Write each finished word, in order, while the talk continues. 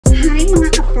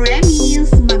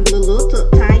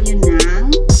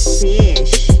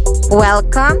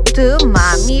Welcome to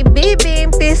Mami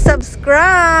Bibing. Please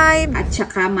subscribe. At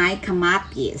saka may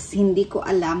kamatis. Hindi ko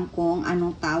alam kung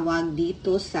anong tawag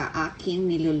dito sa aking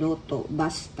niluluto.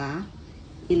 Basta,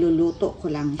 iluluto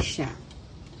ko lang siya.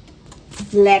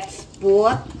 Let's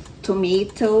put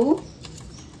tomato,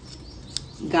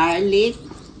 garlic,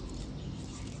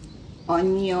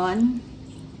 onion,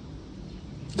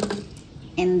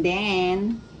 and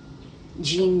then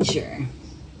ginger.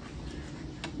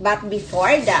 But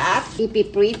before that,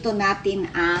 ipiprito natin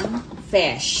ang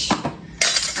fish.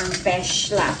 Ang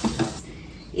fishda.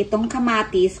 Itong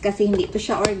kamatis, kasi hindi ito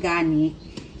siya organic,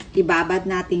 ibabad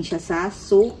natin siya sa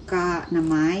suka na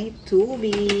may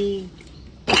tubig.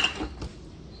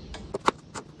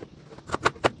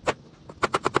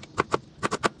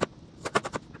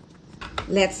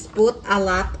 Let's put a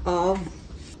lot of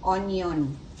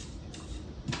onion.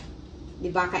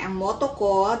 Diba? Kaya ang motto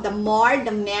ko, the more, the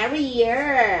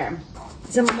merrier.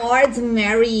 The more, the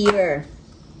merrier.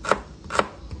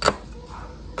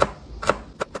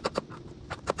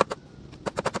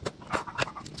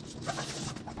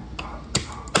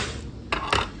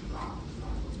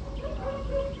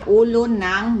 Ulo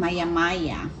ng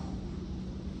maya-maya.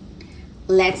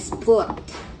 Let's put.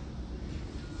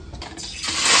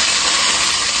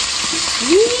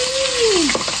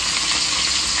 Yee!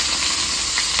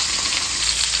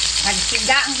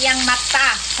 Nagsiga ang iyang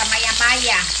mata sa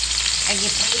maya-maya. Ay,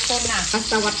 iprito na.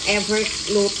 Basta whatever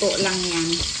luto lang yan.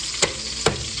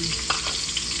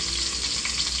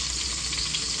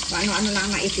 Ano-ano lang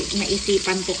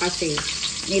naisipan ko kasi.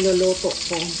 Niluluto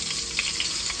ko.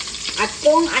 At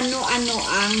kung ano-ano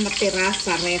ang natira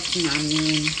sa ref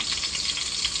namin.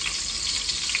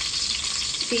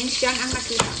 Since yan ang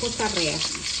nakita ko sa ref,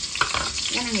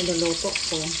 yan ang niluluto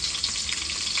ko.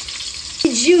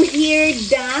 Did you hear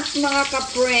that, mga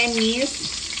ka-premies?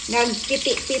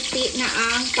 Nagpiti-piti na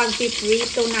ang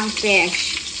pagpiprito ng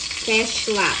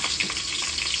fishda.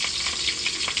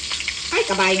 Ay,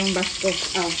 kabayong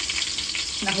bastos. Oh,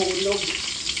 nahulog.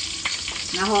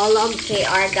 Nahulog kay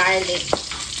our garlic.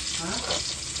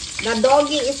 The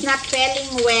doggy is not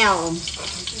feeling well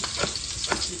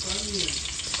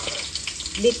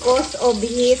because of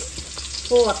his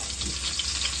foot.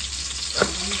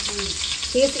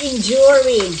 His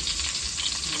injury.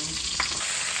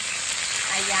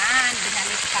 Ayan,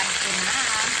 binaliktad ko na.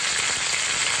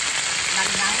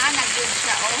 Nag-good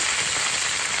siya, oh.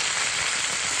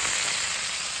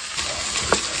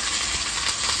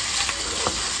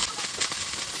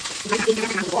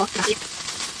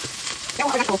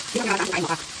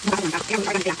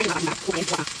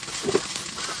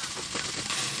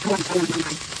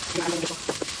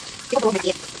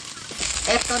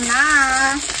 Eto na.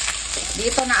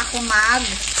 Dito na ako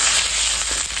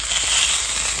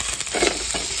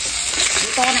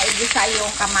dito ko na igisa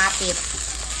yung kamatis.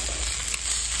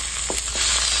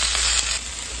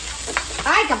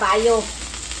 Ay, kabayo.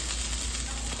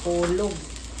 Hulog.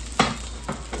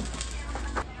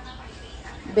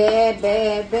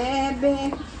 Bebe.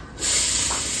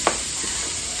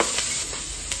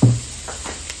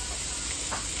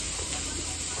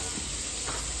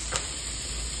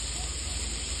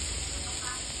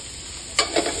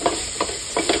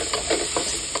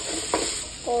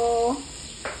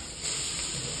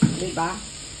 Diba?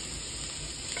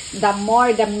 The more,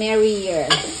 the merrier.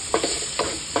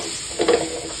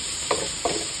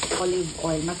 Olive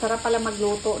oil. Masarap pala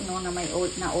magluto, no, na may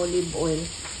olive oil.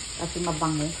 Kasi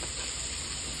mabango.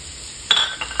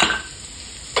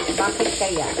 Bakit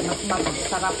kaya? Mas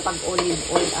masarap pag olive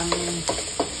oil ang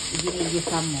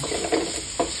ginigisa mo.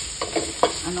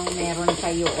 Anong meron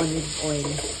sa'yo olive oil?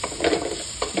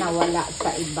 Nawala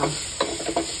sa iba.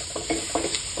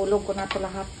 Tulog ko na ito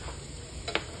lahat.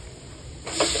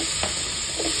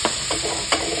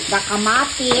 The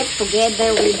kamatis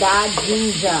together with the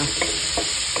ginger.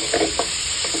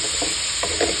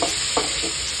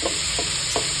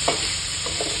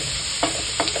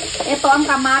 Ito ang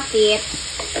kamatis.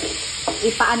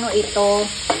 Ipaano ito?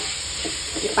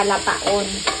 Ipalataon.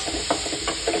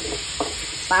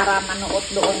 Para manuot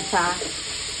doon sa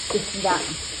isda.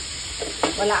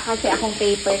 Wala kasi akong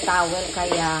paper towel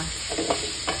kaya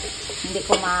hindi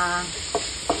ko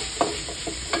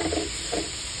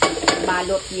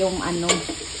balot yung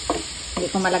hindi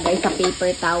ko malagay sa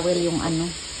paper towel yung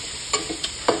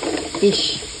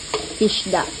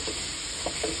fishda.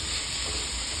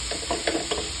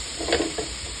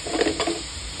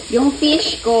 Yung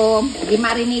fish ko,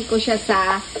 gimarinate ko siya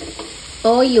sa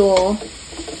toyo,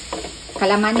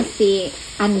 kalamansi,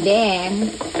 and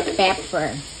then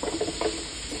pepper.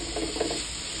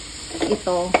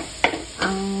 Ito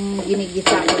ang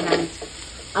ginigisa ko ng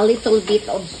a little bit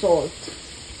of salt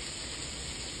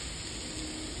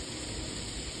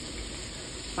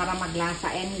para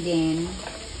maglasa, and then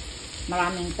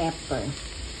maraming pepper,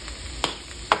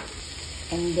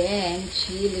 and then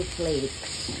chili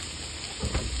flakes.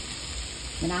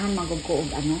 Ganahan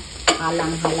magugkuog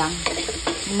halang-halang,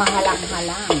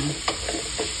 mahalang-halang.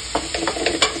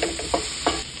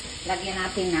 Lagyan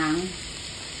natin ng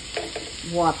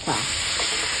water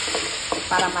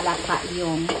para malasa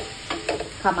yung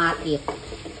kamatis.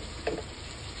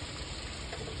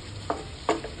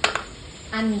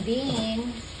 And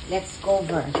then, let's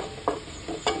cover.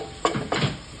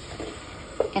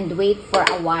 And wait for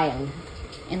a while.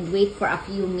 And wait for a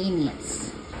few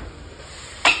minutes.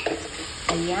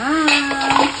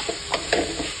 Ayan.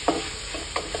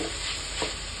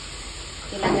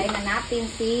 Ilagay na natin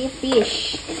si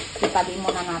fish. Itabi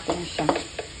muna natin siya.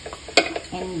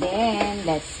 And then,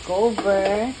 let's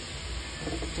cover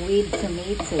with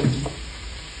tomato.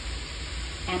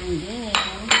 And then,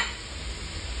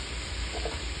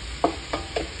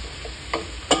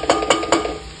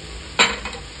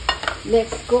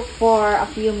 let's cook for a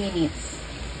few minutes.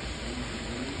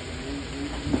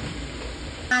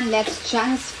 And let's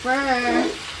transfer.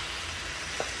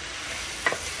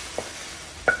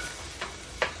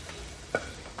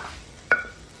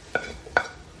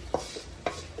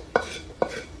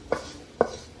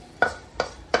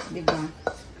 Diba?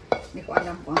 Hindi ko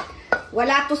alam po.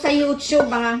 Wala to sa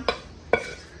YouTube, ha?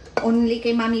 Only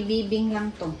kay Mami Bibing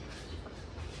lang to.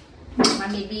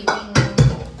 Mami Bibing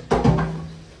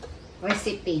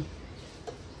recipe.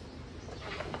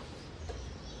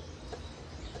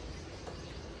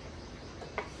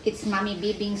 It's Mami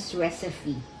Bibing's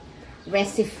recipe.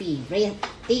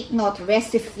 Take note,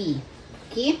 recipe.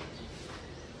 Okay?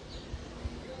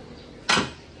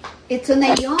 Ito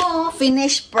na yung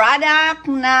finished product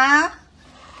na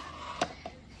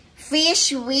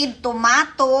fish with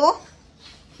tomato,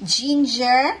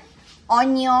 ginger,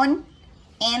 onion,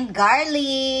 and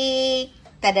garlic.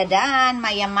 Tadadan,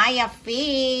 maya-maya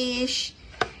fish.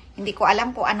 Hindi ko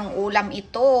alam kung anong ulam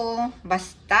ito.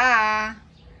 Basta,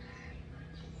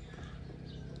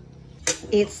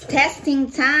 it's testing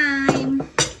time.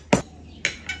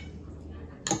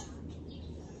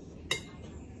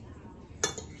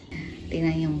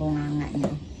 Tingnan yung bunganga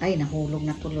niya. Ay, nahulog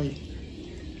na tuloy.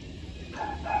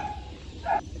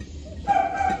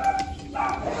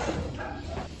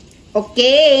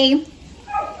 Okay.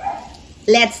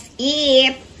 Let's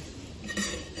eat.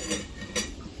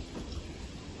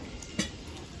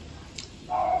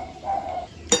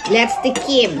 Let's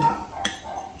tikim.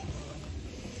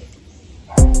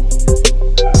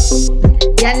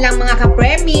 Yan lang mga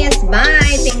ka-premies.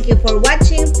 Bye! Thank you for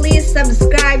watching. Please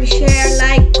subscribe, share,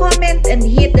 like, comment, and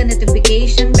hit the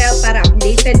notification bell para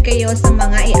updated kayo sa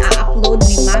mga i-upload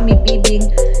ni Mami Bibing